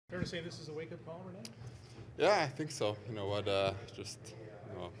to say this is a wake-up call, Rene? Yeah, I think so. You know what? Just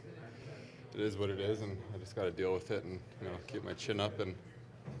you know, it is what it is, and I just got to deal with it and keep my chin up and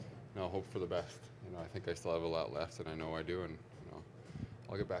hope for the best. I think I still have a lot left, and I know I do, and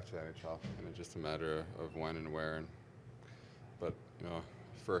I'll get back to the NHL, and it's just a matter of when and where. But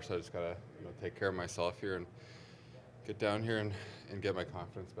first I just gotta take care of myself here and get down here and get my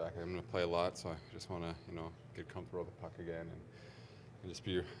confidence back. I'm going to play a lot, so I just want to get comfortable with the puck again and just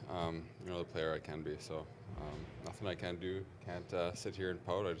be the player I can be. So nothing I can do. Can't sit here and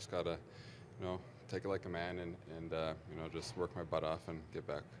pout. I just gotta take it like a man and just work my butt off and get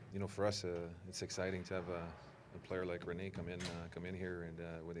back. For us, it's exciting to have a player like Rene come in here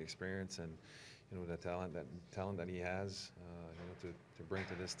and with the experience and the talent that he has, to bring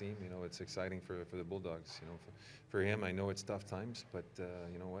to this team. It's exciting for the Bulldogs. For him, I know it's tough times, but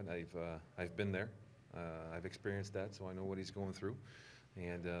you know what? I've been there. I've experienced that, so I know what he's going through.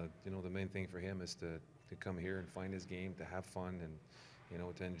 And the main thing for him is to come here and find his game, to have fun,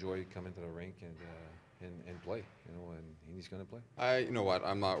 and to enjoy coming to the rink and play. And he's going to play. You know what?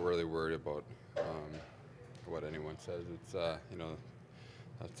 I'm not really worried about what anyone says. It's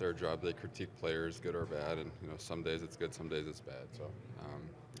that's their job. They critique players, good or bad, and some days it's good, some days it's bad. So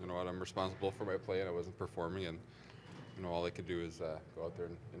you know what? I'm responsible for my play, and I wasn't performing, and all I could do is go out there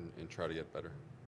and try to get better.